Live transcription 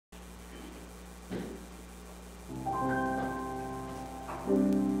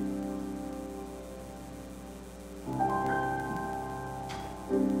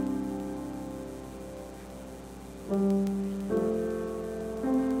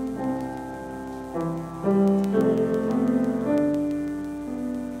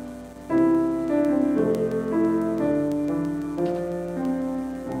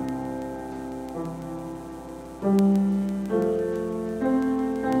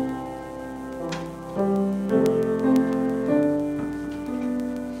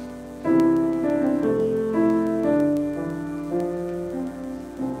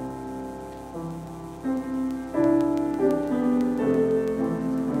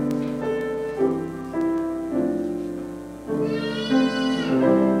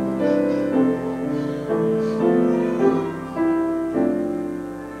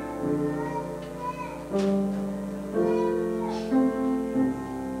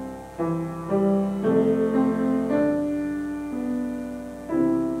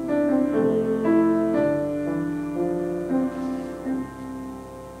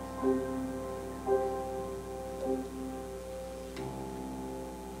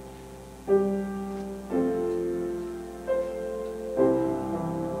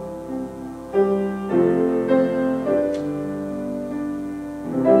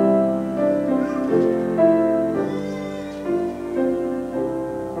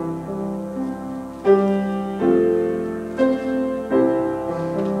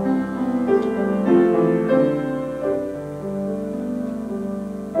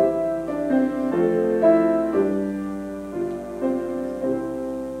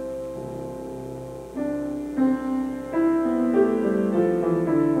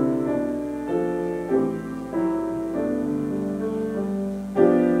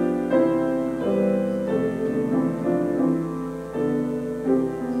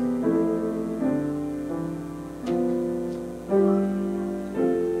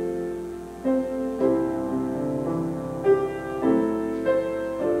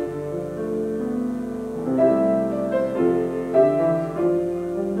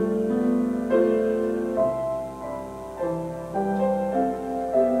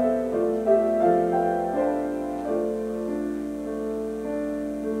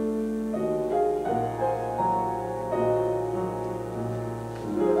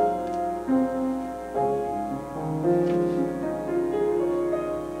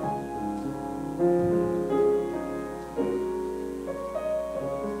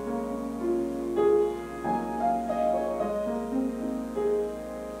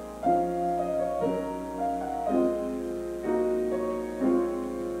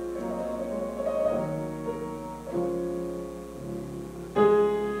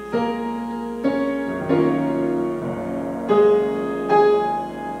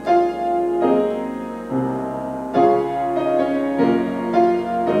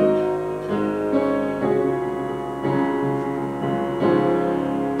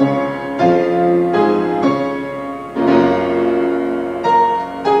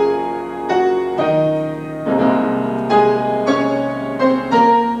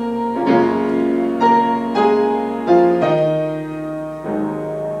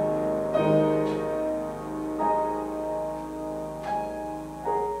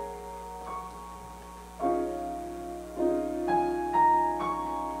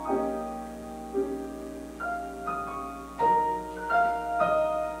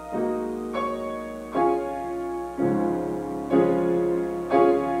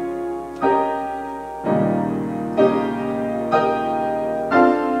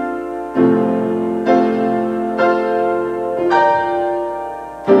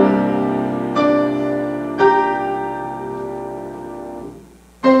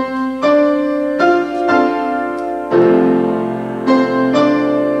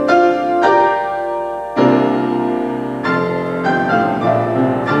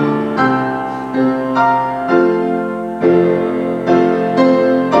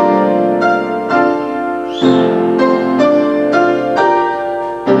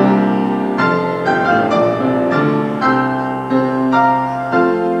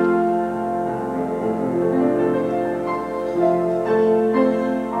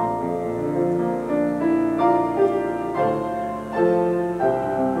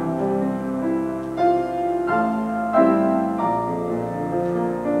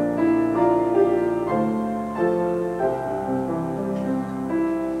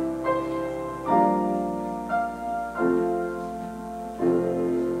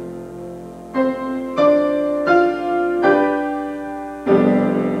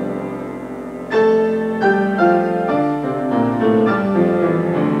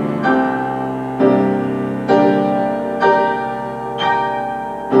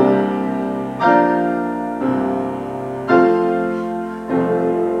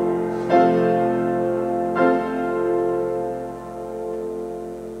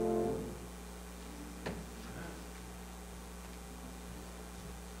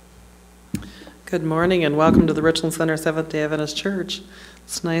Good morning and welcome to the Richland Center Seventh-day Adventist Church.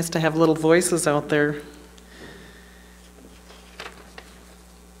 It's nice to have little voices out there.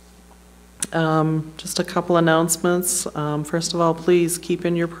 Just a couple announcements. First of all, please keep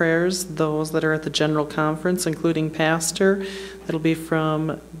in your prayers those that are at the General Conference, including Pastor. That'll be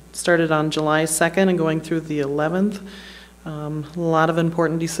started on July 2nd and going through the 11th. A lot of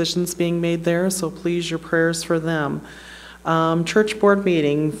important decisions being made there, so please your prayers for them. Church board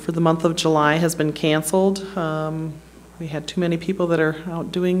meeting for the month of July has been canceled. We had too many people that are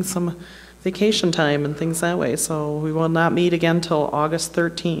out doing some vacation time and things that way, so we will not meet again until August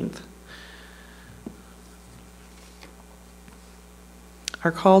 13th.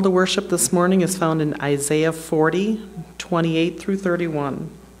 Our call to worship this morning is found in Isaiah 40, 28 through 31.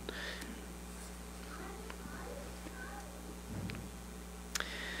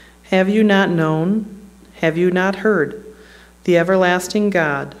 Have you not known? Have you not heard? The everlasting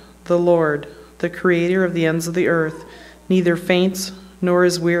God, the Lord, the creator of the ends of the earth, neither faints nor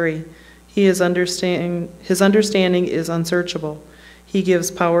is weary. His understanding is unsearchable. He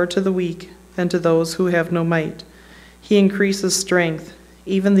gives power to the weak and to those who have no might. He increases strength.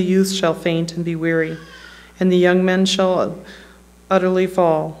 Even the youth shall faint and be weary, and the young men shall utterly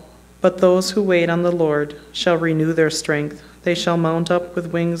fall. But those who wait on the Lord shall renew their strength. They shall mount up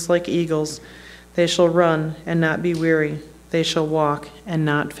with wings like eagles. They shall run and not be weary. They shall walk and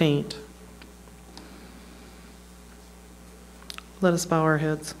not faint. Let us bow our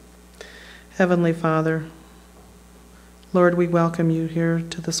heads. Heavenly Father, Lord, we welcome you here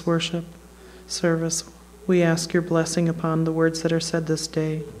to this worship service. We ask your blessing upon the words that are said this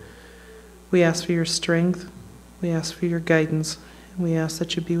day. We ask for your strength. We ask for your guidance. And we ask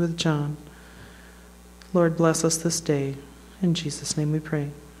that you be with John. Lord, bless us this day. In Jesus' name we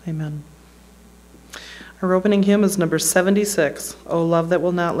pray. Amen. Our opening hymn is number 76, O Love That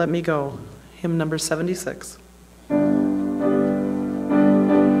Will Not Let Me Go. Hymn number 76.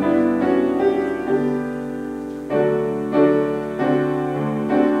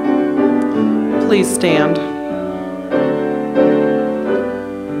 Please stand.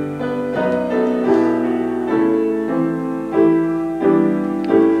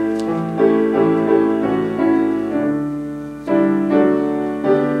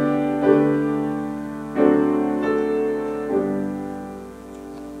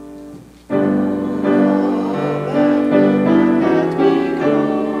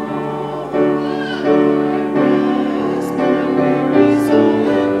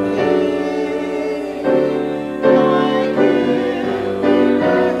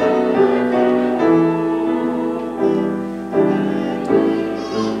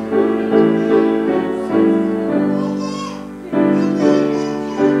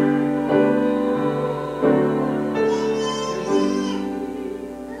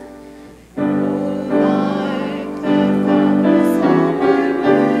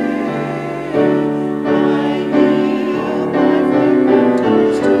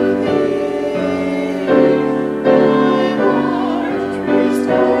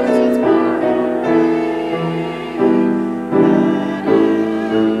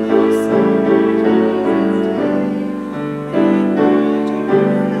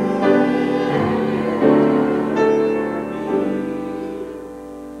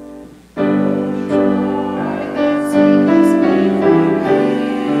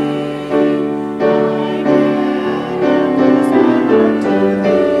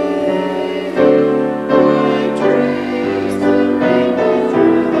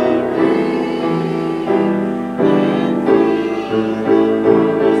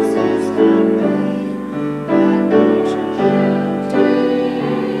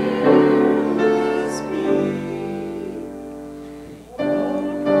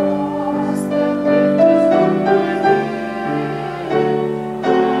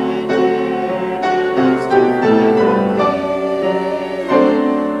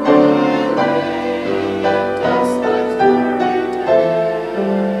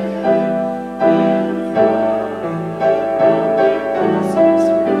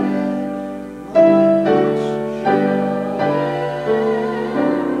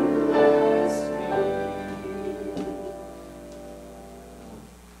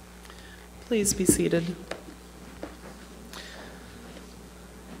 Please be seated.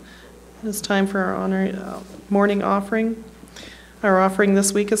 It's time for our morning offering. Our offering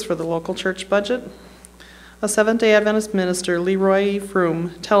this week is for the local church budget. A Seventh-day Adventist minister, Leroy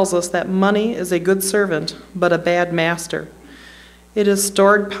Froome, tells us that money is a good servant, but a bad master. It is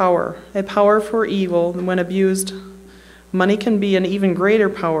stored power, a power for evil when abused. Money can be an even greater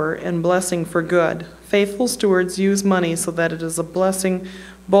power and blessing for good. Faithful stewards use money so that it is a blessing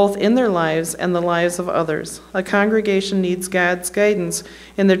both in their lives and the lives of others. A congregation needs God's guidance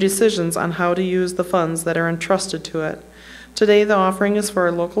in their decisions on how to use the funds that are entrusted to it. Today, the offering is for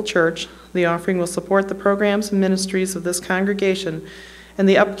our local church. The offering will support the programs and ministries of this congregation and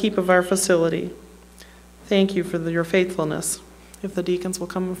the upkeep of our facility. Thank you for your faithfulness. If the deacons will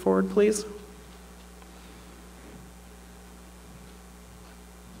come forward, please.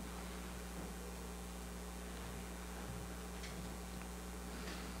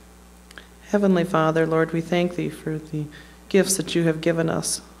 Heavenly Father, Lord, we thank Thee for the gifts that You have given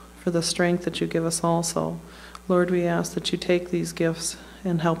us, for the strength that You give us also. Lord, we ask that You take these gifts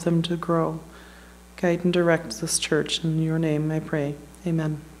and help them to grow. Guide and direct this church. In Your name I pray.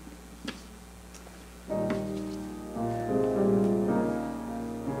 Amen.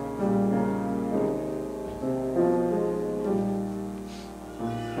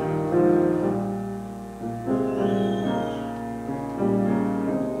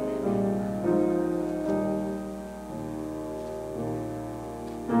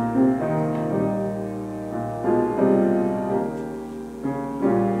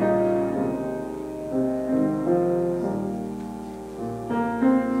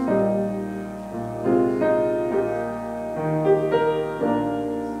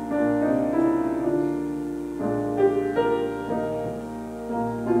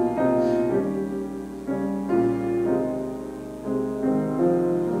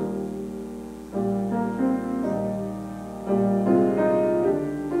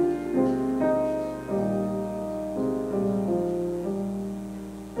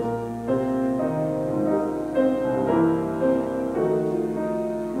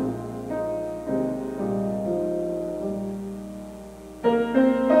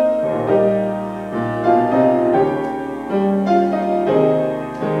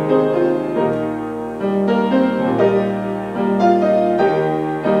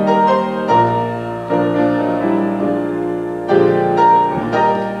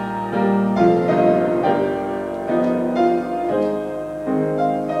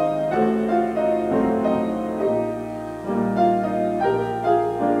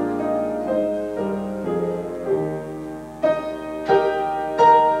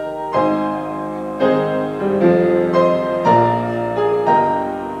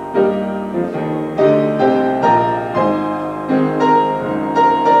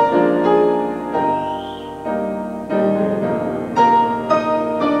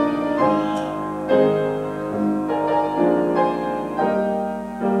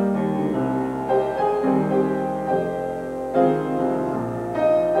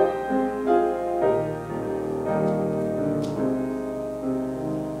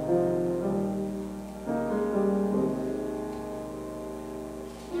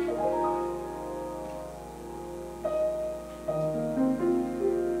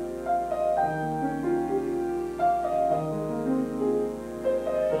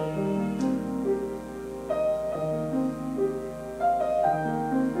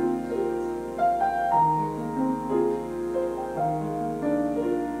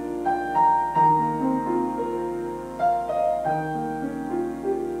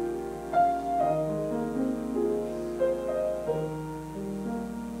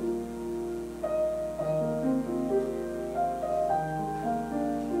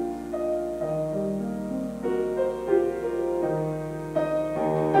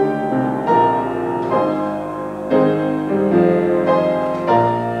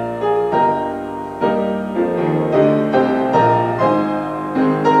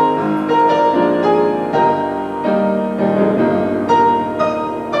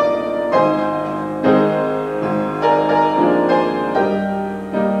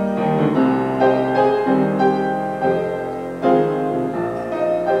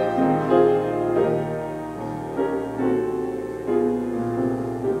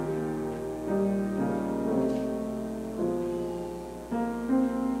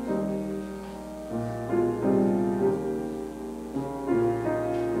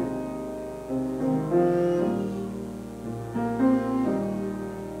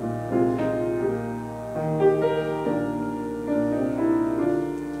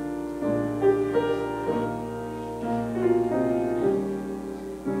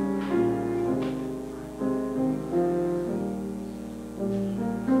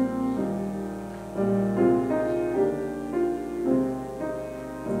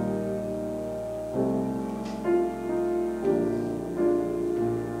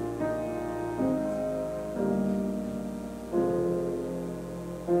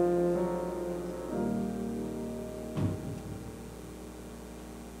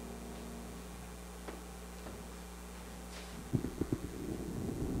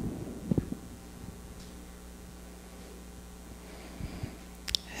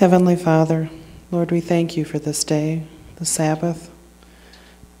 Heavenly Father, Lord, we thank you for this day, the Sabbath,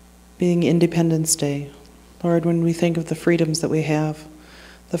 being Independence Day. Lord, when we think of the freedoms that we have,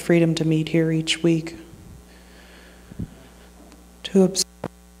 the freedom to meet here each week, to observe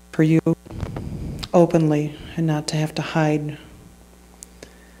for you openly and not to have to hide.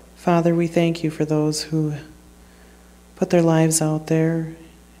 Father, we thank you for those who put their lives out there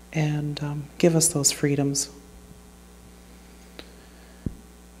and give us those freedoms.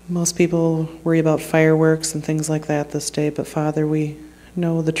 Most people worry about fireworks and things like that this day, but Father, we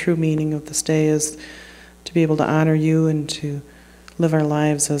know the true meaning of this day is to be able to honor you and to live our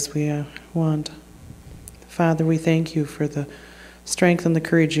lives as we want. Father, we thank you for the strength and the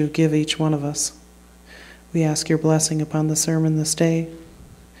courage you give each one of us. We ask your blessing upon the sermon this day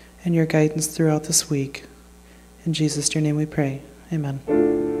and your guidance throughout this week. In Jesus' your name we pray. Amen.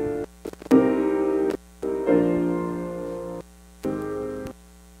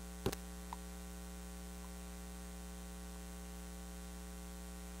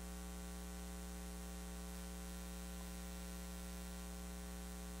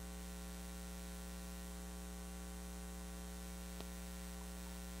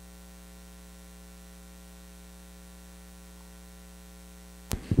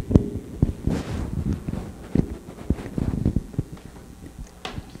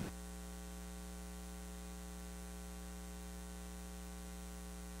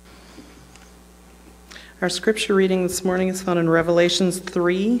 Our scripture reading this morning is found in Revelations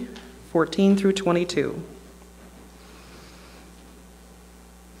 3:14 through 22.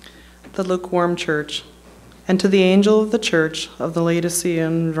 The lukewarm church. And to the angel of the church of the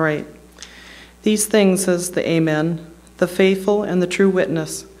Leodecia write, These things says the Amen, the faithful and the true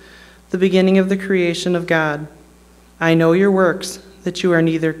witness, the beginning of the creation of God. I know your works, that you are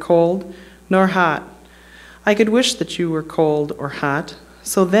neither cold nor hot. I could wish that you were cold or hot.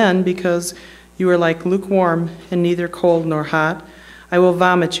 So then, because you are like lukewarm and neither cold nor hot, I will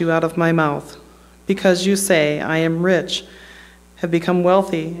vomit you out of my mouth. Because you say, I am rich, have become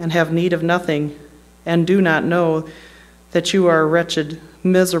wealthy, and have need of nothing, and do not know that you are wretched,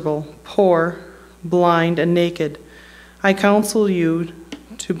 miserable, poor, blind, and naked. I counsel you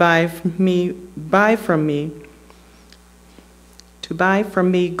to buy from me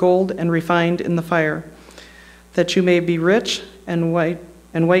gold and refined in the fire, that you may be rich, and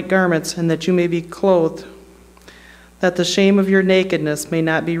white garments, and that you may be clothed, that the shame of your nakedness may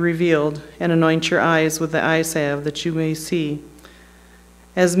not be revealed, and anoint your eyes with the eye salve, that you may see.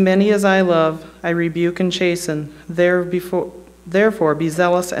 As many as I love, I rebuke and chasten. Therefore be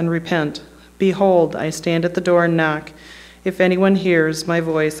zealous and repent. Behold, I stand at the door and knock. If anyone hears my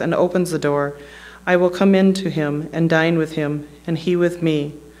voice and opens the door, I will come in to him and dine with him, and he with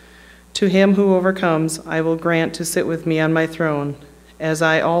me. To him who overcomes, I will grant to sit with me on my throne, as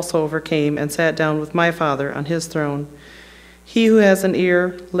I also overcame and sat down with my Father on his throne. He who has an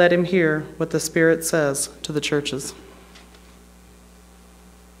ear, let him hear what the Spirit says to the churches.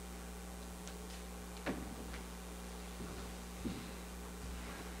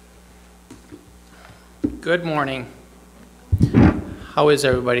 Good morning. How is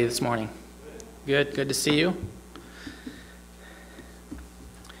everybody this morning? Good to see you.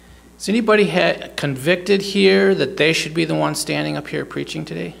 Is anybody convicted here that they should be the one standing up here preaching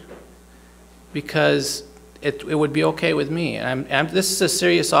today? Because it would be okay with me. This is a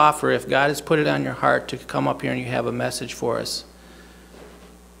serious offer if God has put it on your heart to come up here and you have a message for us.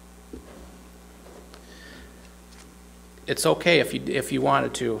 It's okay if you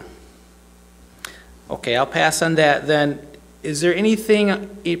wanted to. Okay, I'll pass on that then. Is there anything,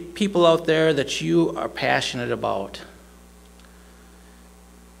 people out there, that you are passionate about?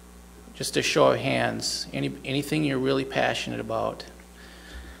 Just a show of hands. Anything you're really passionate about?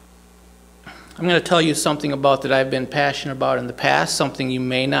 I'm going to tell you something about that I've been passionate about in the past, something you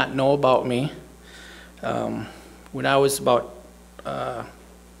may not know about me. When I was about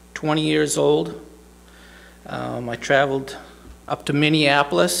 20 years old, I traveled up to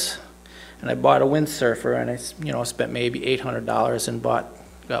Minneapolis, and I bought a windsurfer, and I spent maybe $800 and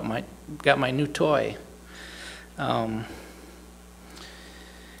got my new toy. And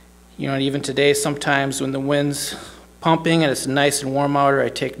even today, sometimes when the wind's pumping and it's nice and warm out, I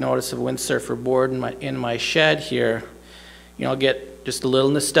take notice of a windsurfer board in my shed here. I'll get just a little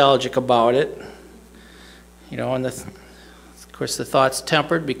nostalgic about it. And of course the thought's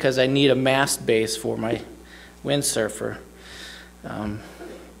tempered because I need a mast base for my windsurfer.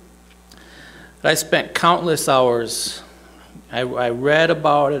 I spent countless hours. I read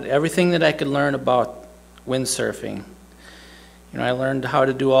about it, everything that I could learn about windsurfing. I learned how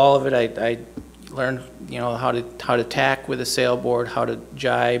to do all of it. I learned, how to tack with a sailboard, how to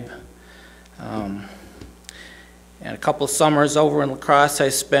jibe. And a couple summers over in La Crosse, I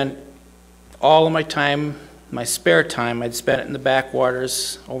spent all of my time, my spare time, I'd spent it in the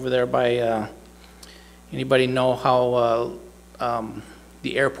backwaters over there by, anybody know how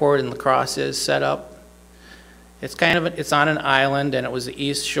the airport in La Crosse is set up? It's it's on an island, and it was the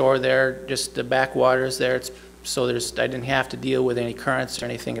east shore there, just the backwaters there. So I didn't have to deal with any currents or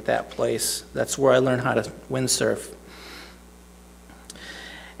anything at that place. That's where I learned how to windsurf.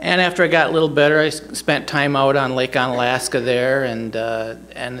 And after I got a little better, I spent time out on Lake Onalaska there, and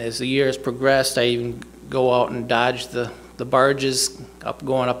as the years progressed, I even go out and dodge the barges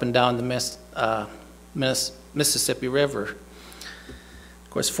going up and down the Mississippi River.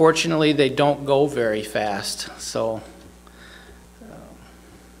 Of course, fortunately, they don't go very fast, so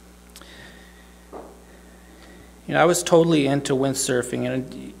I was totally into windsurfing,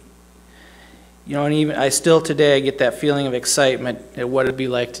 and and even I still today get that feeling of excitement at what it'd be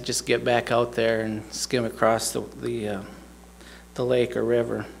like to just get back out there and skim across the lake or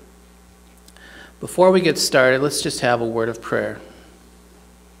river. Before we get started, let's just have a word of prayer.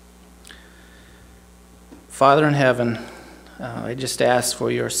 Father in heaven, I just ask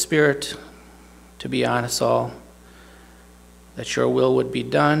for your Spirit to be on us all, that your will would be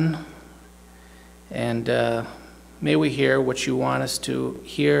done, and may we hear what you want us to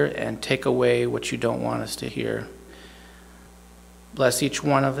hear and take away what you don't want us to hear. Bless each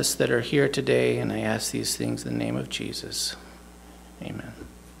one of us that are here today, and I ask these things in the name of Jesus. Amen.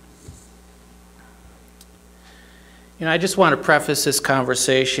 I just want to preface this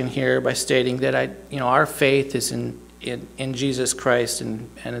conversation here by stating that our faith is in Jesus Christ, and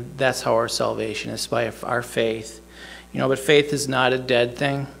that's how our salvation is, by our faith. But faith is not a dead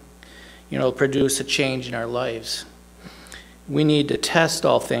thing. It'll produce a change in our lives. We need to test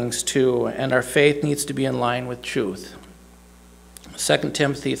all things too, and our faith needs to be in line with truth. 2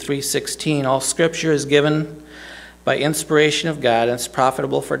 Timothy 3:16, all Scripture is given by inspiration of God, and it's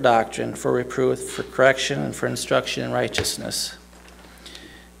profitable for doctrine, for reproof, for correction, and for instruction in righteousness.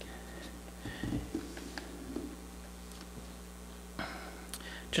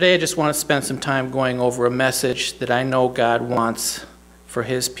 Today I just want to spend some time going over a message that I know God wants for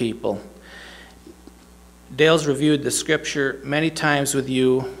his people. Dale's reviewed the Scripture many times with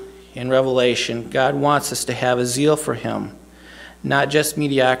you in Revelation. God wants us to have a zeal for him, not just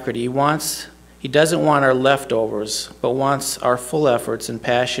mediocrity. He doesn't want our leftovers, but wants our full efforts and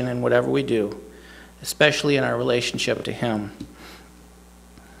passion in whatever we do, especially in our relationship to him.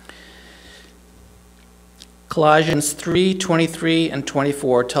 Colossians 3:23 and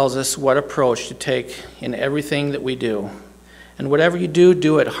 24 tells us what approach to take in everything that we do. And whatever you do,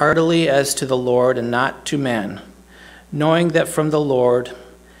 do it heartily as to the Lord and not to men, knowing that from the Lord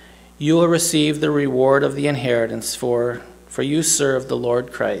you will receive the reward of the inheritance, for you serve the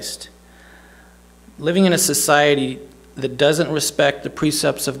Lord Christ. Living in a society that doesn't respect the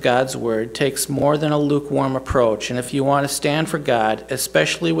precepts of God's word takes more than a lukewarm approach, and if you want to stand for God,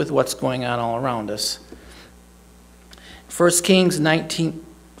 especially with what's going on all around us. 1 Kings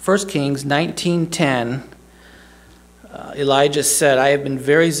 19:10, Elijah said, I have been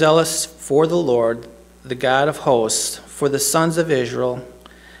very zealous for the Lord, the God of hosts, for the sons of Israel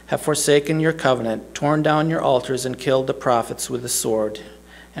have forsaken your covenant, torn down your altars, and killed the prophets with the sword.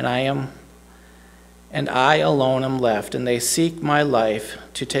 And I alone am left, and they seek my life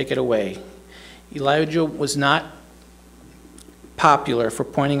to take it away. Elijah was not popular for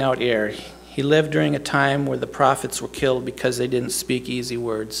pointing out error. He lived during a time where the prophets were killed because they didn't speak easy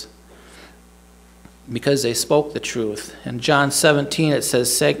words, because they spoke the truth. In John 17 it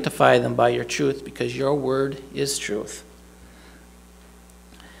says, sanctify them by your truth, because your word is truth.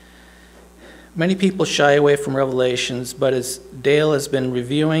 Many people shy away from Revelations, but as Dale has been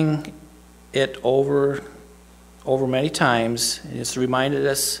reviewing it over many times, it's reminded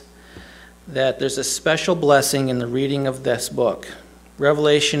us that there's a special blessing in the reading of this book.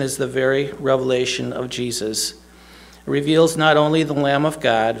 Revelation is the very revelation of Jesus. It reveals not only the Lamb of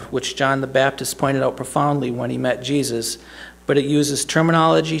God, which John the Baptist pointed out profoundly when he met Jesus, but it uses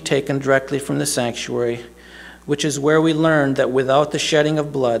terminology taken directly from the sanctuary, which is where we learn that without the shedding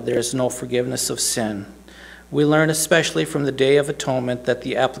of blood, there is no forgiveness of sin. We learn especially from the Day of Atonement that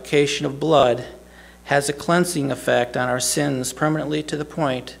the application of blood has a cleansing effect on our sins permanently, to the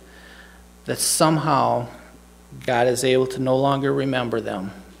point that somehow God is able to no longer remember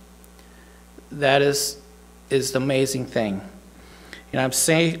them. That is the amazing thing. I'm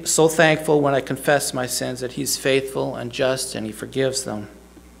so thankful when I confess my sins that he's faithful and just and he forgives them.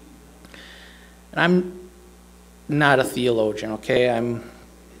 And I'm not a theologian, okay? I'm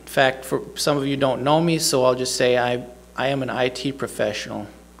fact, for some of you don't know me, so I'll just say I am an IT professional.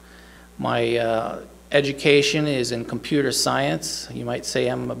 My education is in computer science. You might say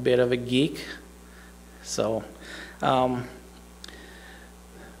I'm a bit of a geek. So,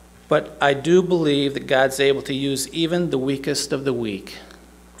 but I do believe that God's able to use even the weakest of the weak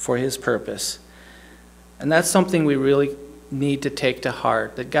for His purpose. And that's something we really need to take to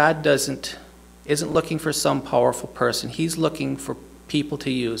heart, that God isn't looking for some powerful person. He's looking for people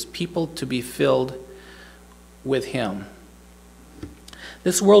to use, people to be filled with Him.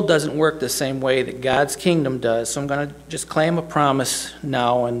 This world doesn't work the same way that God's kingdom does, so I'm going to just claim a promise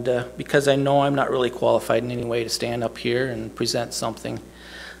now, and because I know I'm not really qualified in any way to stand up here and present something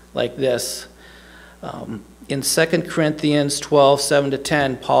like this. In 2 Corinthians 12,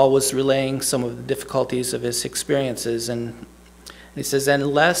 7-10, Paul was relaying some of the difficulties of his experiences, and he says, "And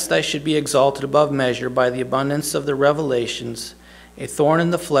lest I should be exalted above measure by the abundance of the revelations, a thorn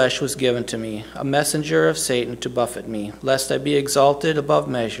in the flesh was given to me, a messenger of Satan to buffet me, lest I be exalted above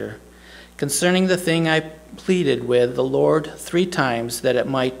measure. Concerning the thing I pleaded with the Lord 3 times that it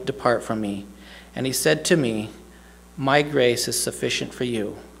might depart from me. And He said to me, My grace is sufficient for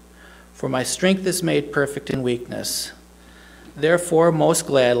you, for my strength is made perfect in weakness. Therefore, most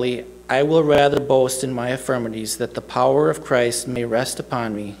gladly, I will rather boast in my infirmities, that the power of Christ may rest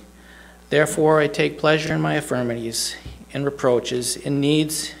upon me. Therefore, I take pleasure in my infirmities, in reproaches, in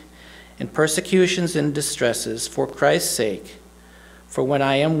needs, in persecutions and distresses, for Christ's sake. For when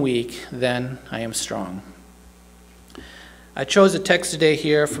I am weak, then I am strong." I chose a text today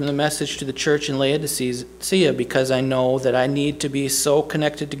here from the message to the church in Leodecia because I know that I need to be so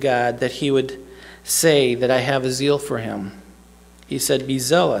connected to God that He would say that I have a zeal for Him. He said, "Be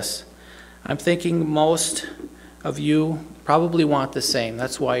zealous." I'm thinking most of you probably want the same.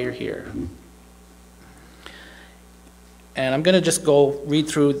 That's why you're here. And I'm going to just go read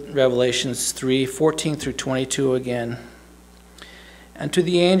through Revelations 3, 14 through 22 again. "And to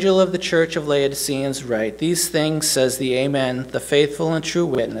the angel of the church of Laodiceans write, These things says the Amen, the faithful and true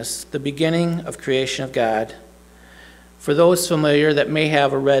witness, the beginning of creation of God. For those familiar that may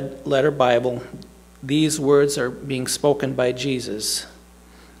have a red letter Bible, these words are being spoken by Jesus.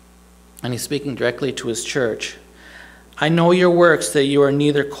 And He's speaking directly to His church. I know your works, that you are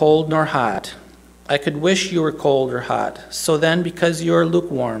neither cold nor hot. I could wish you were cold or hot. So then, because you are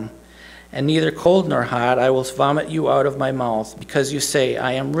lukewarm, and neither cold nor hot, I will vomit you out of my mouth, because you say,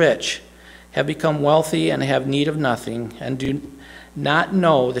 I am rich, have become wealthy, and have need of nothing, and do not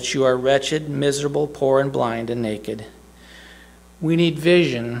know that you are wretched, miserable, poor, and blind, and naked. We need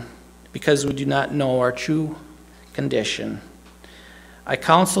vision, because we do not know our true condition. I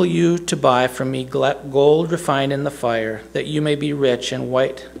counsel you to buy from me gold refined in the fire, that you may be rich, and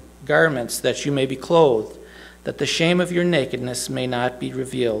white garments, that you may be clothed, that the shame of your nakedness may not be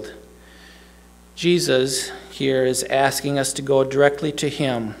revealed." Jesus here is asking us to go directly to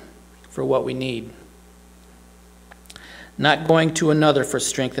Him for what we need. Not going to another for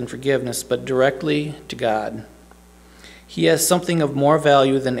strength and forgiveness, but directly to God. He has something of more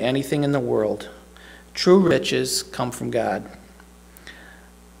value than anything in the world. True riches come from God.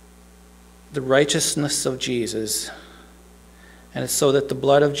 The righteousness of Jesus, and it's so that the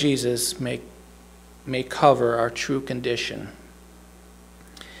blood of Jesus may cover our true condition.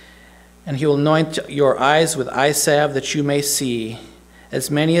 And He will anoint your eyes with eye salve, that you may see. As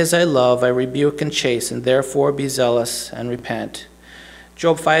many as I love, I rebuke and chasten. Therefore be zealous and repent.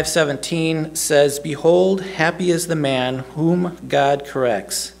 Job 5:17 says, Behold, happy is the man whom God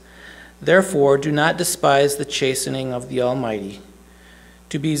corrects. Therefore do not despise the chastening of the Almighty.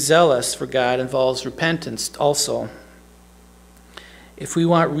 To be zealous for God involves repentance also. If we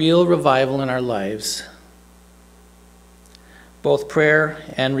want real revival in our lives, both prayer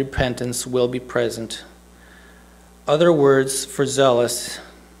and repentance will be present. Other words for zealous,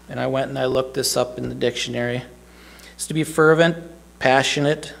 and I went and I looked this up in the dictionary, is to be fervent,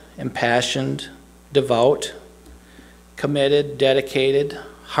 passionate, impassioned, devout, committed, dedicated,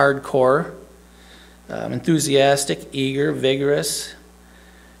 hardcore, enthusiastic, eager, vigorous,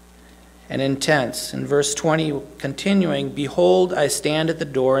 and intense. In verse 20, continuing, Behold, I stand at the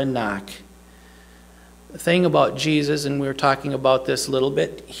door and knock. The thing about Jesus, and we were talking about this a little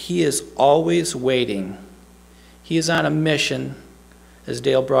bit, He is always waiting. He is on a mission, as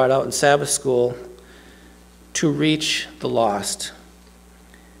Dale brought out in Sabbath school, to reach the lost.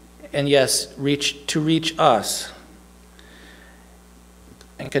 And yes, to reach us.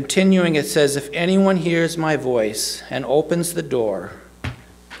 And continuing, it says, If anyone hears my voice and opens the door,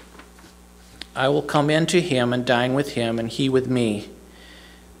 I will come in to him and dine with him, and he with me.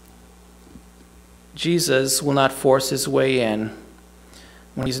 Jesus will not force His way in,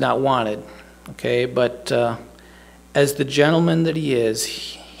 when he's not wanted. Okay, but as the gentleman that he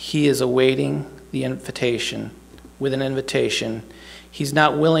is awaiting the invitation, with an invitation. He's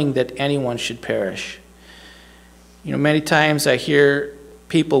not willing that anyone should perish. You know, many times I hear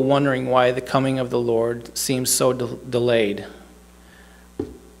people wondering why the coming of the Lord seems so delayed.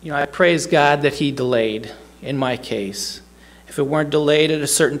 You know, I praise God that he delayed in my case. If it weren't delayed at a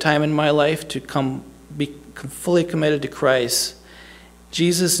certain time in my life to be fully committed to Christ,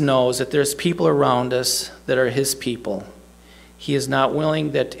 Jesus knows that there's people around us that are his people. He is not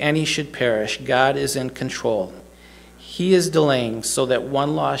willing that any should perish. God is in control. He is delaying so that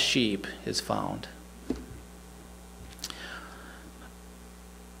one lost sheep is found.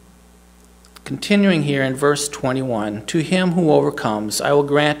 Continuing here in verse 21, to him who overcomes, I will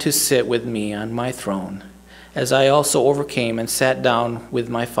grant to sit with me on my throne, as I also overcame and sat down with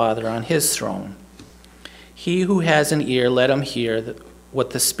my Father on his throne. He who has an ear, let him hear what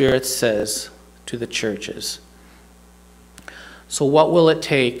the Spirit says to the churches. So what will it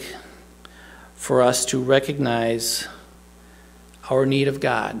take for us to recognize our need of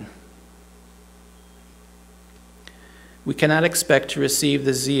God? We cannot expect to receive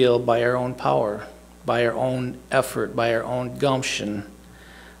the zeal by our own power, by our own effort, by our own gumption.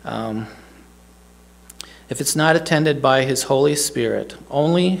 If it's not attended by his Holy Spirit,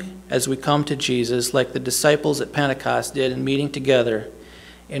 only as we come to Jesus, like the disciples at Pentecost did in meeting together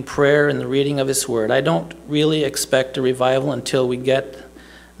in prayer and the reading of his word. I don't really expect a revival until we get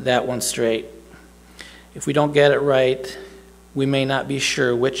that one straight. If we don't get it right, we may not be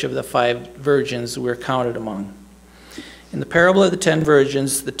sure which of the 5 virgins we're counted among. In the parable of the 10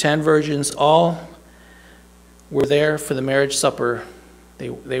 virgins all were there for the marriage supper.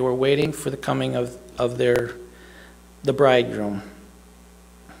 They were waiting for the coming of the bridegroom.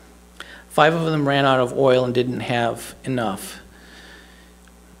 5 of them ran out of oil and didn't have enough.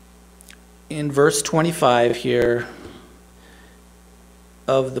 In verse 25 here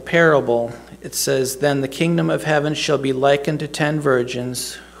of the parable, it says, then the kingdom of heaven shall be likened to 10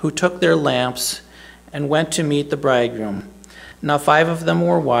 virgins who took their lamps and went to meet the bridegroom. Now 5 of them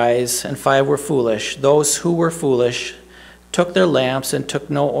were wise, and 5 were foolish. Those who were foolish took their lamps and took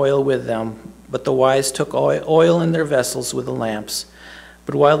no oil with them, but the wise took oil in their vessels with the lamps.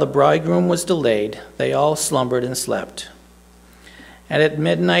 But while the bridegroom was delayed, they all slumbered and slept. And at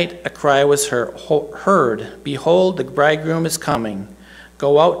midnight a cry was heard, behold, the bridegroom is coming.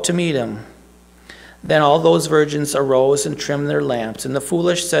 Go out to meet him. Then all those virgins arose and trimmed their lamps. And the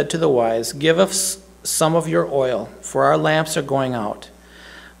foolish said to the wise, give us some of your oil, for our lamps are going out.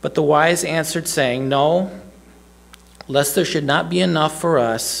 But the wise answered, saying, no, lest there should not be enough for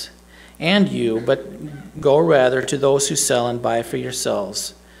us and you, but go rather to those who sell and buy for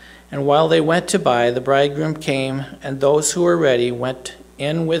yourselves. And while they went to buy, the bridegroom came, and those who were ready went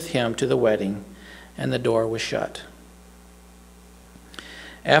in with him to the wedding, and the door was shut.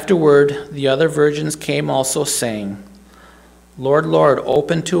 Afterward, the other virgins came also, saying, Lord, Lord,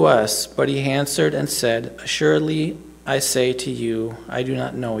 open to us. But he answered and said, assuredly, I say to you, I do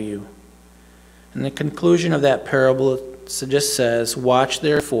not know you. And the conclusion of that parable just says, watch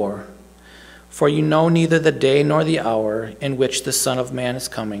therefore, for you know neither the day nor the hour in which the Son of Man is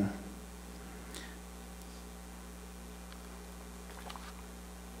coming.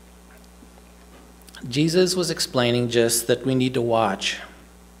 Jesus was explaining just that we need to watch.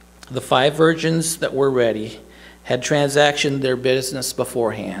 The 5 virgins that were ready had transacted their business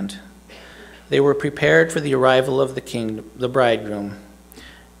beforehand. They were prepared for the arrival of the king, the bridegroom.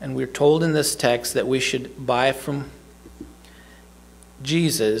 And we're told in this text that we should buy from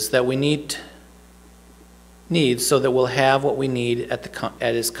Jesus that we need so that we'll have what we need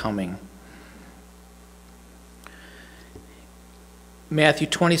at his coming. Matthew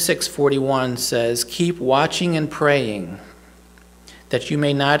 26:41 says, keep watching and praying, that you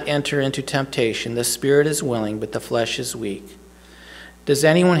may not enter into temptation. The spirit is willing, but the flesh is weak. Does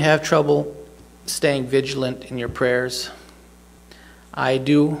anyone have trouble staying vigilant in your prayers? I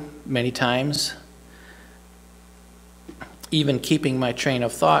do many times, even keeping my train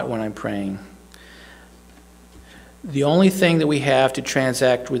of thought when I'm praying. The only thing that we have to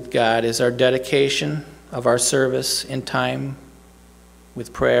transact with God is our dedication of our service in time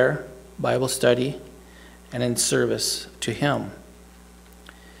with prayer, Bible study, and in service to him.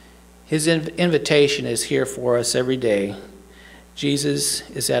 His invitation is here for us every day. Jesus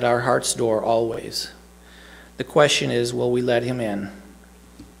is at our heart's door always. The question is, will we let him in?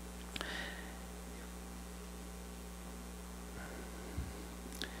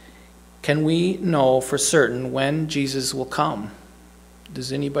 Can we know for certain when Jesus will come?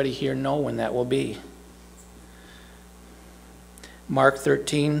 Does anybody here know when that will be? Mark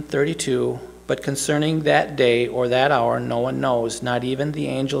 13:32, but concerning that day or that hour no one knows, not even the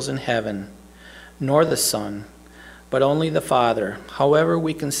angels in heaven, nor the Son, but only the Father. However,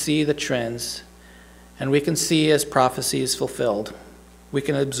 we can see the trends, and we can see as prophecy is fulfilled. We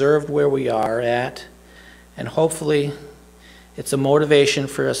can observe where we are at, and hopefully it's a motivation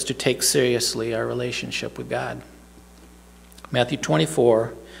for us to take seriously our relationship with God. Matthew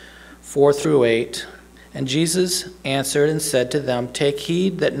 24:4-8, and Jesus answered and said to them, take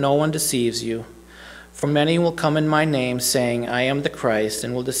heed that no one deceives you. For many will come in my name, saying, I am the Christ,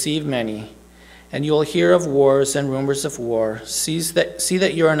 and will deceive many. And you will hear of wars and rumors of war. See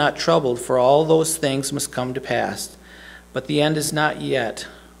that you are not troubled, for all those things must come to pass. But the end is not yet.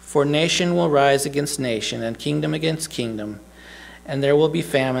 For nation will rise against nation, and kingdom against kingdom. And there will be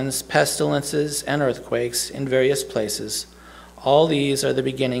famines, pestilences, and earthquakes in various places. All these are the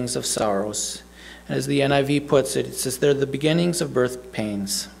beginnings of sorrows. And as the NIV puts it, it says they're the beginnings of birth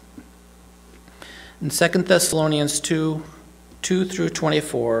pains. In 2 Thessalonians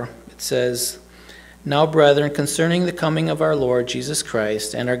 2:2-24, it says, now, brethren, concerning the coming of our Lord Jesus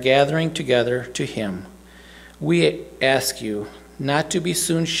Christ and our gathering together to him, we ask you not to be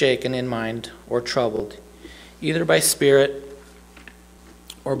soon shaken in mind or troubled, either by spirit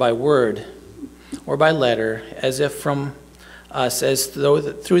or by word or by letter, as if from us, as though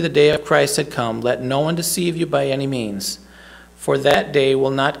through the day of Christ had come. Let no one deceive you by any means. For that day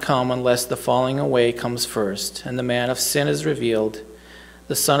will not come unless the falling away comes first, and the man of sin is revealed,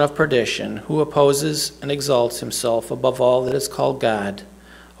 the son of perdition, who opposes and exalts himself above all that is called God,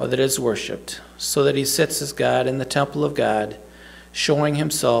 or that is worshipped, so that he sits as God in the temple of God, showing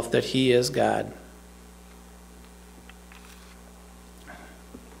himself that he is God.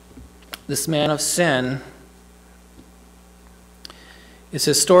 This man of sin is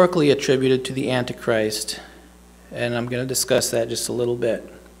historically attributed to the Antichrist, and I'm going to discuss that just a little bit.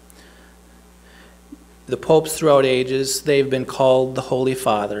 The popes throughout ages, they've been called the Holy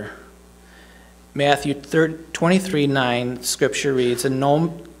Father. Matthew 23:9, Scripture reads,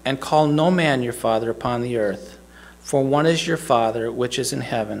 and call no man your father upon the earth, for one is your Father which is in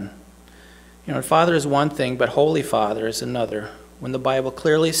heaven. You know, Father is one thing, but Holy Father is another. When the Bible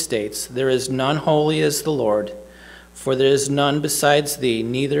clearly states, there is none holy as the Lord, for there is none besides thee,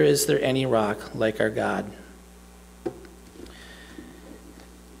 neither is there any rock like our God.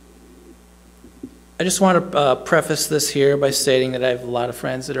 I just want to preface this here by stating that I have a lot of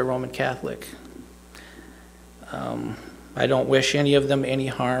friends that are Roman Catholic. I don't wish any of them any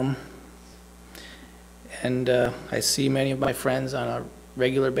harm, and I see many of my friends on a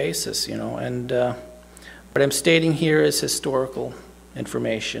regular basis, you know, and what I'm stating here is historical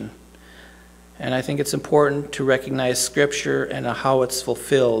information, and I think it's important to recognize Scripture and how it's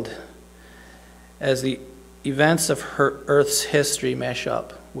fulfilled as the events of Earth's history mesh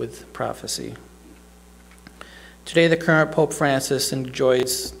up with prophecy. Today, the current Pope Francis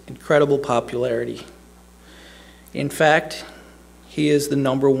enjoys incredible popularity. In fact, he is the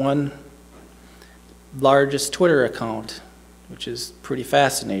 #1 largest Twitter account, which is pretty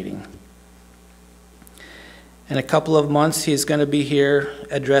fascinating. In a couple of months, he's going to be here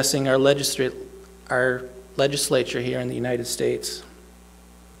addressing our legislature here in the United States.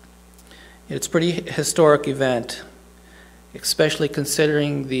 It's a pretty historic event, especially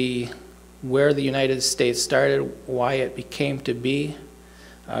considering where the United States started, why it became to be.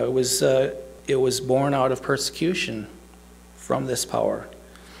 It was born out of persecution from this power.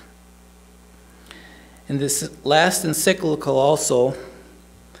 In this last encyclical also,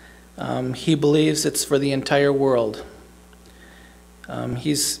 he believes it's for the entire world.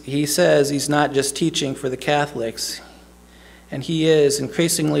 He says he's not just teaching for the Catholics, and he is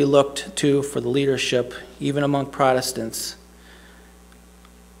increasingly looked to for the leadership, even among Protestants.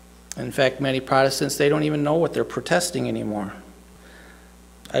 In fact, many Protestants, they don't even know what they're protesting anymore.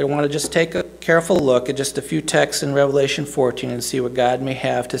 I want to just take a careful look at just a few texts in Revelation 14 and see what God may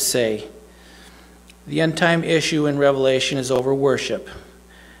have to say. The end-time issue in Revelation is over worship.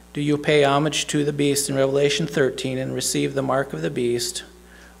 Do you pay homage to the beast in Revelation 13 and receive the mark of the beast,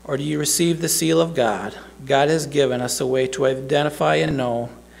 or do you receive the seal of God? God has given us a way to identify and know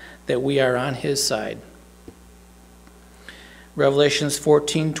that we are on his side. Revelations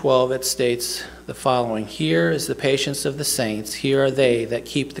 14:12, it states the following, here is the patience of the saints, here are they that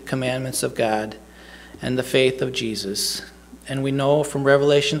keep the commandments of God and the faith of Jesus. And we know from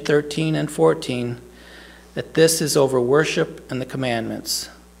Revelation 13 and 14 that this is over worship and the commandments.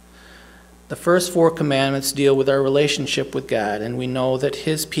 The first 4 commandments deal with our relationship with God, and we know that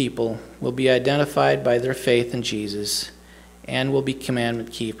his people will be identified by their faith in Jesus and will be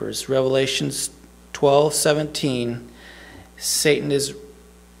commandment keepers. Revelations 12:17 Satan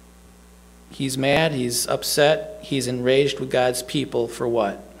he's mad, he's upset, he's enraged with God's people for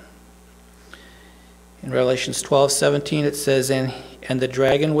what? In Revelations 12:17 it says, And the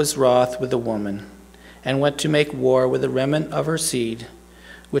dragon was wroth with the woman, and went to make war with the remnant of her seed,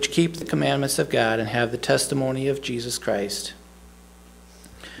 which keep the commandments of God and have the testimony of Jesus Christ.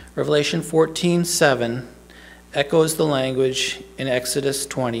 Revelation 14:7 echoes the language in Exodus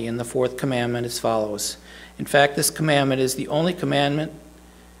 20 in the fourth commandment as follows. In fact, this commandment is the only commandment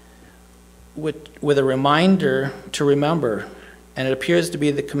with a reminder to remember, and it appears to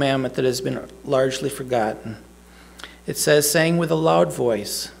be the commandment that has been largely forgotten. It says, saying with a loud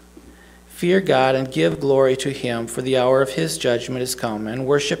voice, Fear God and give glory to him, for the hour of his judgment is come, and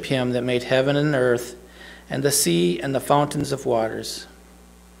worship him that made heaven and earth, and the sea and the fountains of waters.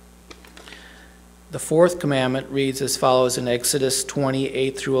 The fourth commandment reads as follows in Exodus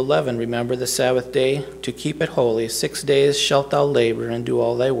 20:8-11. Remember the Sabbath day, to keep it holy. 6 days shalt thou labor and do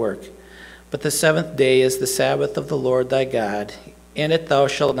all thy work. But the seventh day is the Sabbath of the Lord thy God. In it thou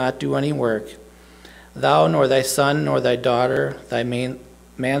shalt not do any work, thou, nor thy son, nor thy daughter, thy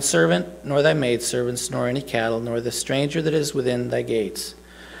manservant, nor thy maidservants, nor any cattle, nor the stranger that is within thy gates.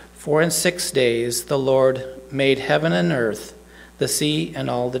 For in 6 days the Lord made heaven and earth, the sea, and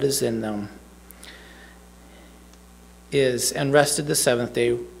all that is in them, and rested the seventh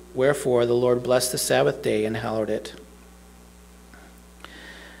day. Wherefore the Lord blessed the Sabbath day and hallowed it.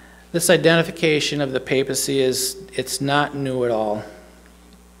 This identification of the papacy it's not new at all.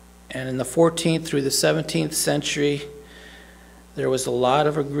 And in the 14th through the 17th century, there was a lot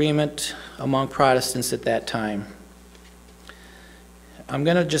of agreement among Protestants at that time. I'm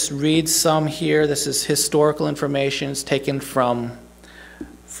going to just read some here. This is historical information. It's taken from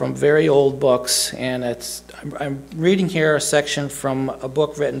very old books, and I'm reading here a section from a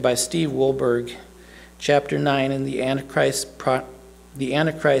book written by Steve Wohlberg, chapter 9 in the Antichrist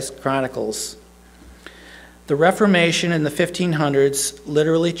Chronicles. The Reformation in the 1500s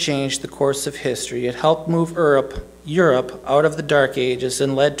literally changed the course of history. It helped move Europe out of the Dark Ages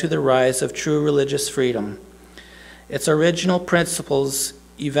and led to the rise of true religious freedom. Its original principles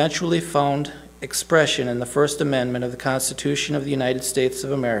eventually found expression in the First Amendment of the Constitution of the United States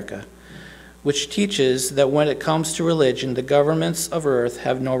of America, which teaches that when it comes to religion, the governments of earth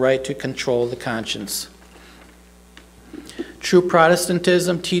have no right to control the conscience. True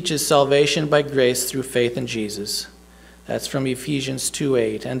Protestantism teaches salvation by grace through faith in Jesus. That's from Ephesians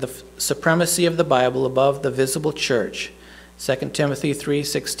 2:8. And the supremacy of the Bible above the visible church, 2 Timothy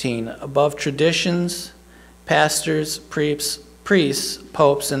 3:16, above traditions, pastors, priests,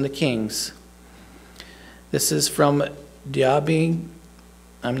 popes, and the kings. This is from Diabigne.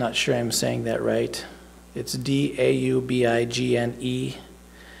 I'm not sure I'm saying that right. It's Daubigne.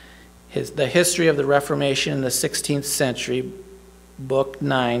 The History of the Reformation in the 16th Century, Book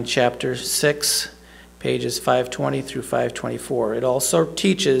 9, Chapter 6, pages 520 through 524. It also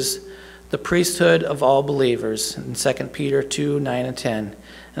teaches the priesthood of all believers in 2 Peter 2, 9 and 10,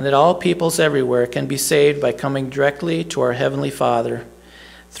 and that all peoples everywhere can be saved by coming directly to our Heavenly Father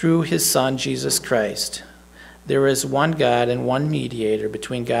through his Son, Jesus Christ. There is one God and one mediator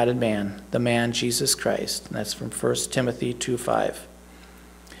between God and man, the man Jesus Christ. And that's from 1 Timothy 2:5.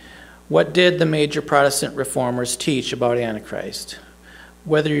 What did the major Protestant reformers teach about Antichrist?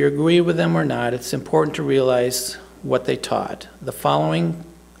 Whether you agree with them or not, it's important to realize what they taught. The following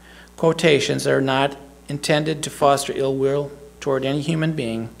quotations are not intended to foster ill will toward any human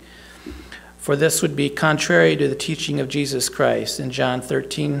being, for this would be contrary to the teaching of Jesus Christ in John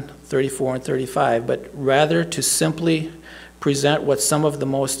 13:34 and 35, but rather to simply present what some of the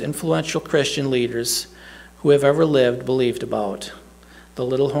most influential Christian leaders who have ever lived believed about. The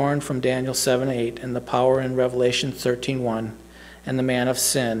little horn from Daniel 7:8, and the power in Revelation 13:1, and the man of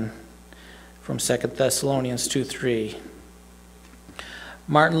sin from 2 Thessalonians 2:3.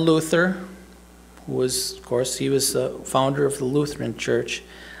 Martin Luther, who was, of course, he was the founder of the Lutheran Church.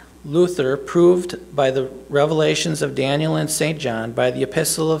 Luther proved by the revelations of Daniel and St. John, by the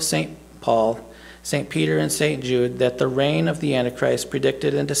epistle of St. Paul, St. Peter, and St. Jude, that the reign of the Antichrist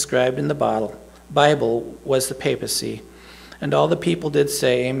predicted and described in the Bible was the papacy. And all the people did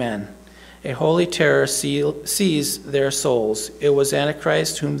say, Amen. A holy terror seized their souls. It was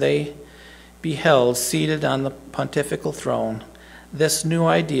Antichrist whom they beheld seated on the pontifical throne. This new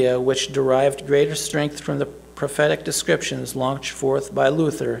idea, which derived greater strength from the prophetic descriptions launched forth by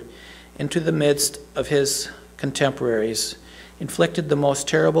Luther into the midst of his contemporaries, inflicted the most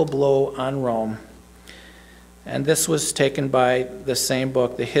terrible blow on Rome. And this was taken by the same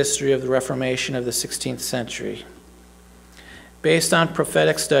book, The History of the Reformation of the 16th Century. Based on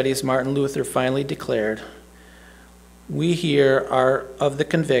prophetic studies, Martin Luther finally declared, We here are of the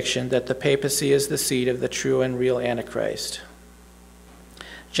conviction that the papacy is the seat of the true and real Antichrist.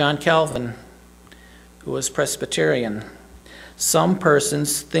 John Calvin, who was Presbyterian: some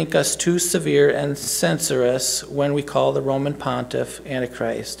persons think us too severe and censure us when we call the Roman pontiff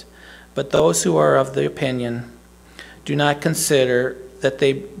Antichrist, but those who are of the opinion do not consider that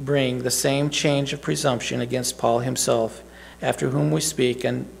they bring the same change of presumption against Paul himself, after whom we speak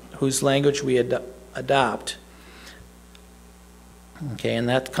and whose language we adopt. Okay, and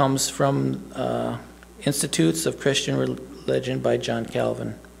that comes from Institutes of Christian Religion by John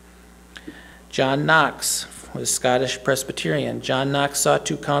Calvin. John Knox was Scottish Presbyterian. John Knox sought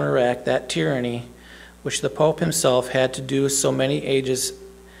to counteract that tyranny which the Pope himself had to do so many ages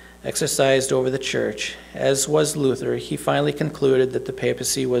exercised over the Church. As was Luther, he finally concluded that the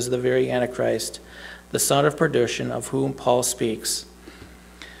papacy was the very Antichrist, the son of perdition, of whom Paul speaks.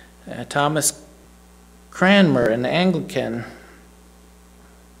 Thomas Cranmer, an Anglican,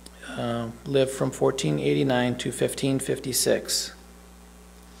 lived from 1489 to 1556.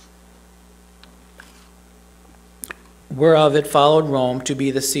 Whereof it followed Rome to be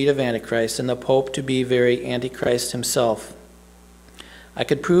the seat of Antichrist, and the Pope to be very Antichrist himself. I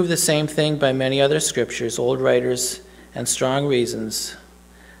could prove the same thing by many other scriptures, old writers, and strong reasons.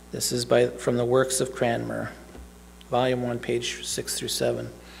 This is from the Works of Cranmer, Volume 1, page 6 through 7.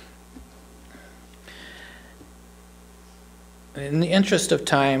 In the interest of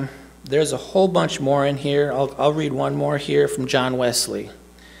time, there's a whole bunch more in here. I'll read one more here from John Wesley,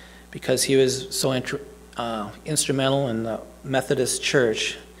 because he was so instrumental in the Methodist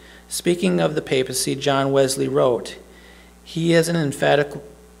Church. Speaking of the papacy, John Wesley wrote, "He is in an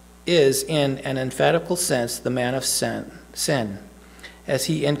emphatical sense the man of sin, as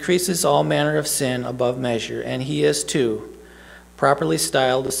he increases all manner of sin above measure, and he is too properly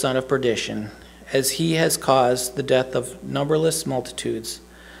styled the son of perdition, as he has caused the death of numberless multitudes,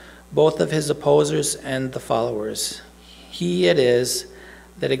 both of his opposers and the followers. He it is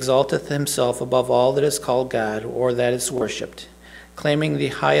that exalteth himself above all that is called God, or that is worshipped, claiming the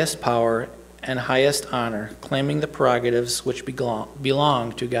highest power and highest honor, claiming the prerogatives which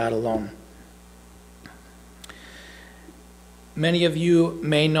belong to God alone." Many of you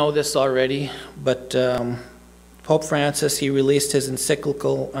may know this already, but Pope Francis, he released his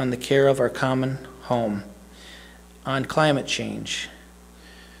encyclical on the care of our common home, on climate change.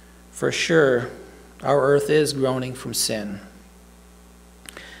 For sure, our earth is groaning from sin,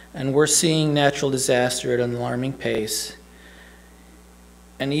 and we're seeing natural disaster at an alarming pace,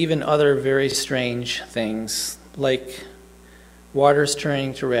 and even other very strange things, like waters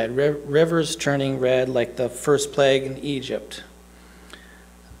turning to red, rivers turning red like the first plague in Egypt.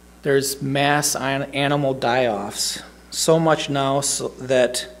 There's mass animal die-offs, so much now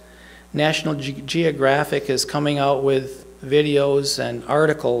that National Geographic is coming out with videos and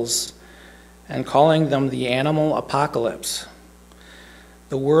articles and calling them the animal apocalypse.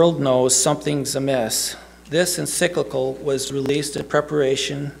 The world knows something's amiss. This encyclical was released in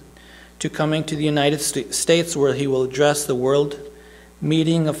preparation to coming to the United States, where he will address the World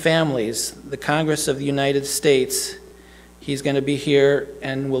Meeting of Families, the Congress of the United States. He's going to be here,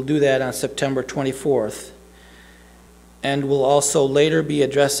 and will do that on September 24th, and will also later be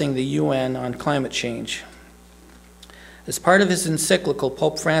addressing the UN on climate change. As part of his encyclical,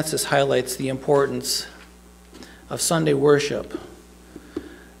 Pope Francis highlights the importance of Sunday worship,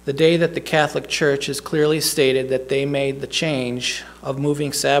 the day that the Catholic Church has clearly stated that they made the change of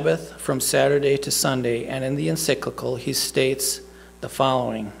moving Sabbath from Saturday to Sunday, and in the encyclical he states the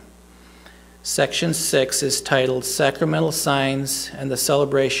following. Section 6 is titled Sacramental Signs and the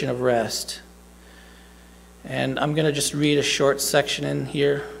Celebration of Rest. And I'm going to just read a short section in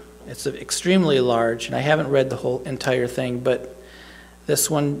here. It's extremely large, and I haven't read the whole entire thing, but this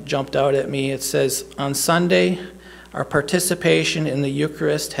one jumped out at me. It says, "On Sunday, our participation in the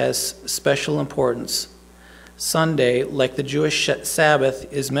Eucharist has special importance. Sunday, like the Jewish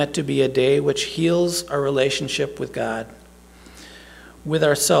Sabbath, is meant to be a day which heals our relationship with God, with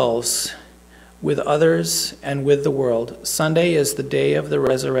ourselves, with others, and with the world. Sunday is the day of the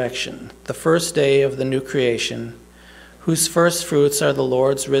resurrection, the first day of the new creation, whose first fruits are the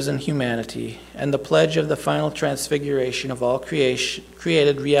Lord's risen humanity, and the pledge of the final transfiguration of all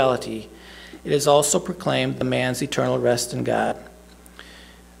created reality. It is also proclaimed the man's eternal rest in God."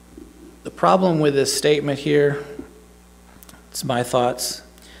 The problem with this statement here, it's my thoughts,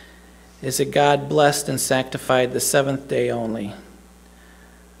 is that God blessed and sanctified the seventh day only.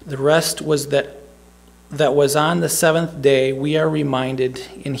 The rest was that was on the seventh day. We are reminded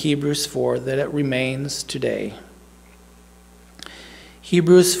in Hebrews 4 that it remains today.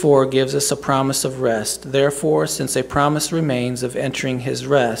 Hebrews 4 gives us a promise of rest. Therefore, since a promise remains of entering his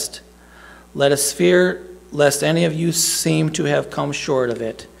rest, let us fear lest any of you seem to have come short of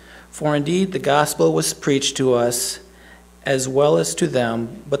it. For indeed the gospel was preached to us as well as to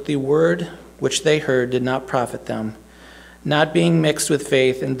them, but the word which they heard did not profit them, not being mixed with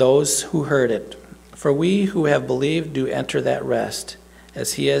faith in those who heard it. For we who have believed do enter that rest,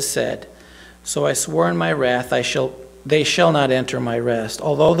 as he has said, so I swore in my wrath, they shall not enter my rest,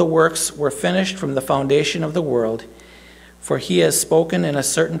 although the works were finished from the foundation of the world. For he has spoken in a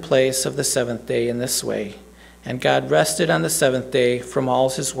certain place of the seventh day in this way, and God rested on the seventh day from all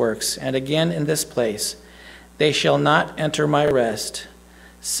his works, and again in this place, they shall not enter my rest.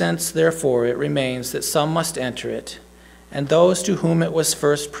 Since therefore it remains that some must enter it, and those to whom it was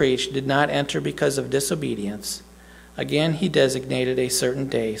first preached did not enter because of disobedience. Again he designated a certain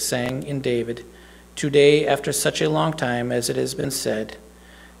day, saying in David, Today, after such a long time as it has been said,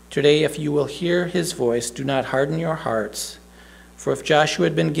 Today, if you will hear his voice, do not harden your hearts. For if Joshua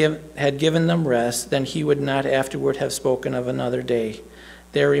had given them rest, then he would not afterward have spoken of another day.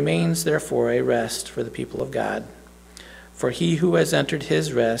 There remains, therefore, a rest for the people of God. For he who has entered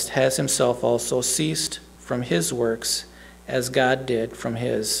his rest has himself also ceased from his works, as God did from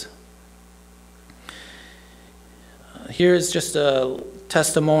his. Here is just a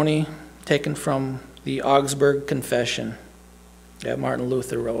testimony taken from the Augsburg Confession that Martin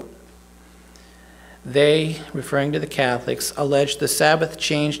Luther wrote. They, referring to the Catholics, alleged the Sabbath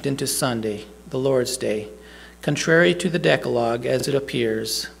changed into Sunday, the Lord's Day, contrary to the Decalogue as it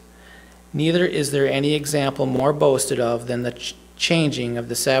appears. Neither is there any example more boasted of than the changing of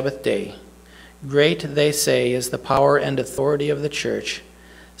the Sabbath day. Great, they say, is the power and authority of the Church,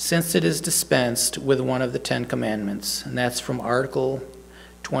 since it is dispensed with one of the 10 Commandments. And that's from Article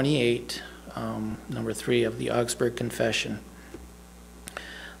 28, number 3 of the Augsburg Confession.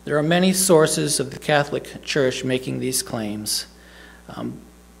 There are many sources of the Catholic Church making these claims.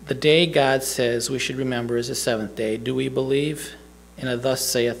 The day God says we should remember is the seventh day. Do we believe in a thus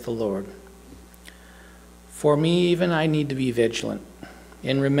saith the Lord? For me, even I need to be vigilant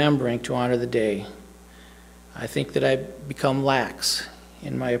in remembering to honor the day. I think that I've become lax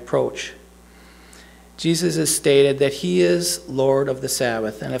in my approach. Jesus has stated that he is Lord of the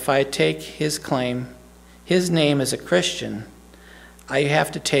Sabbath, and if I take his claim, his name as a Christian, I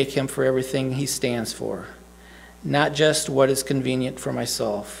have to take him for everything he stands for, not just what is convenient for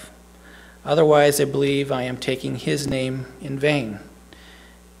myself. Otherwise, I believe I am taking his name in vain.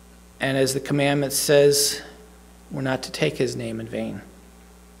 And as the commandment says, we're not to take his name in vain.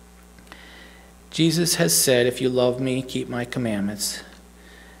 Jesus has said, if you love me, keep my commandments.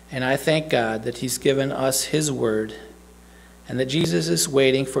 And I thank God that he's given us his word, and that Jesus is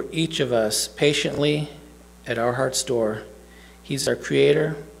waiting for each of us patiently at our heart's door. He's our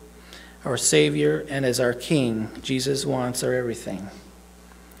Creator, our Savior, and as our King, Jesus wants our everything.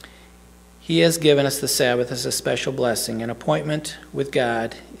 He has given us the Sabbath as a special blessing. An appointment with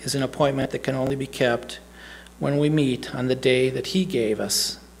God is an appointment that can only be kept when we meet on the day that he gave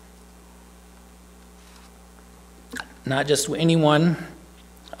us. Not just any one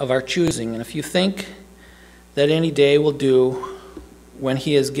of our choosing. And if you think that any day will do when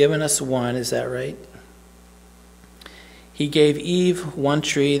he has given us one, is that right? He gave Eve one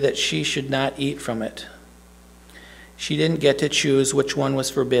tree that she should not eat from it. She didn't get to choose which one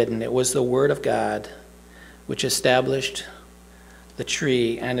was forbidden. It was the Word of God which established the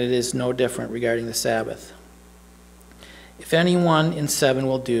tree, and it is no different regarding the Sabbath. If anyone in 7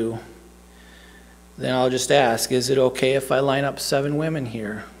 will do, then I'll just ask, is it okay if I line up 7 women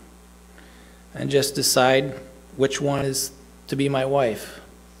here and just decide which one is to be my wife?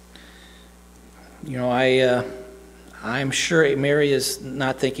 You know, I'm sure Mary is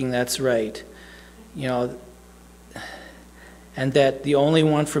not thinking that's right. You know, and that the only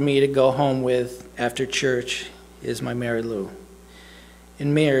one for me to go home with after church is my Mary Lou.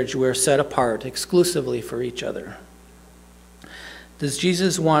 In marriage, we're set apart exclusively for each other. Does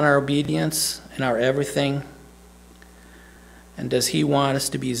Jesus want our obedience and our everything? And does he want us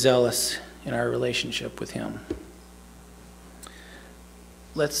to be zealous in our relationship with him?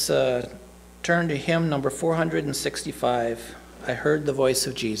 Let's turn to hymn number 465, I Heard the Voice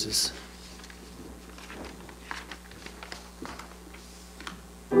of Jesus.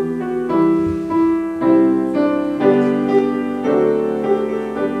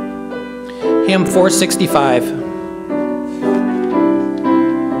 Hymn 465.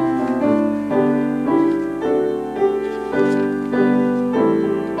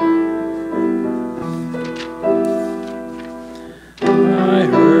 I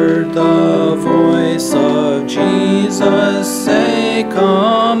heard the voice of Jesus say, say,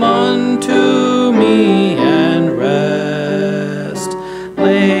 come unto me and rest.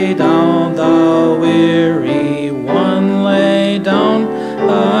 Lay down, thou weary one, lay down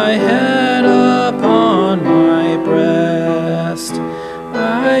thy head upon my breast.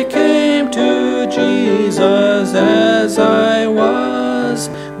 I came to Jesus as I was,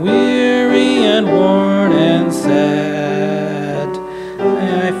 weary and worn and sad.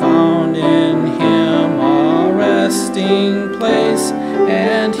 I found in him a resting place,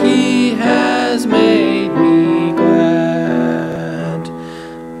 and he has made me glad.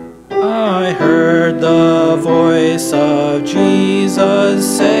 I heard the voice of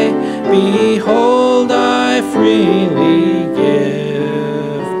Jesus say, behold, I freely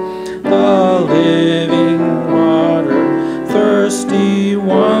give the living water. Thirsty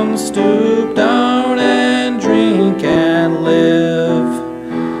one, stoop down and drink and live.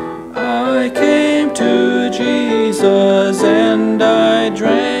 I came to Jesus and I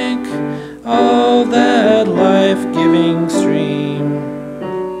drank of that life-giving stream.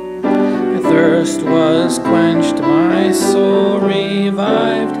 My thirst was quenched, my soul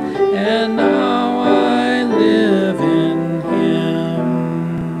revived, and now I live in him.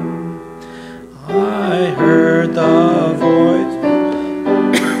 I heard the voice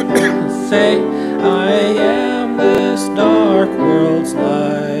say, I am this dark world's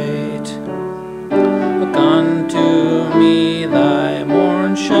light. Look unto me, thy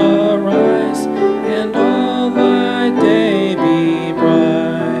morn shall rise, and all thy day be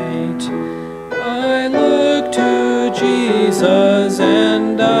bright. I looked to Jesus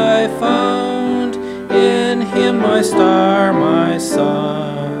and I found in him my star, my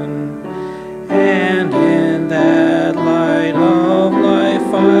sun, and in that light of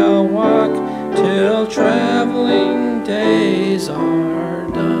life I'll walk till traveling days are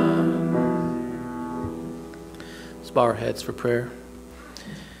done. Let's bow our heads for prayer.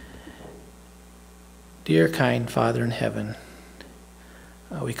 Dear kind Father in heaven,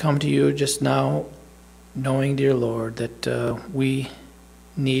 we come to you just now knowing, dear Lord, that we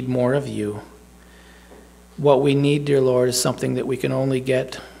need more of you. What we need, dear Lord, is something that we can only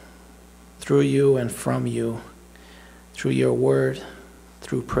get through you and from you, through your word,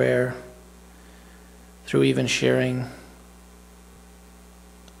 through prayer, through even sharing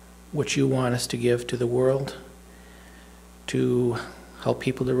what you want us to give to the world, to help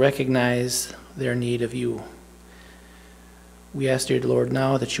people to recognize their need of you. We ask, dear Lord,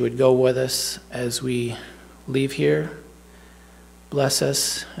 now that you would go with us as we leave here. Bless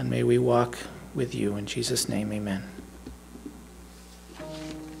us, and may we walk with you. In Jesus' name, amen.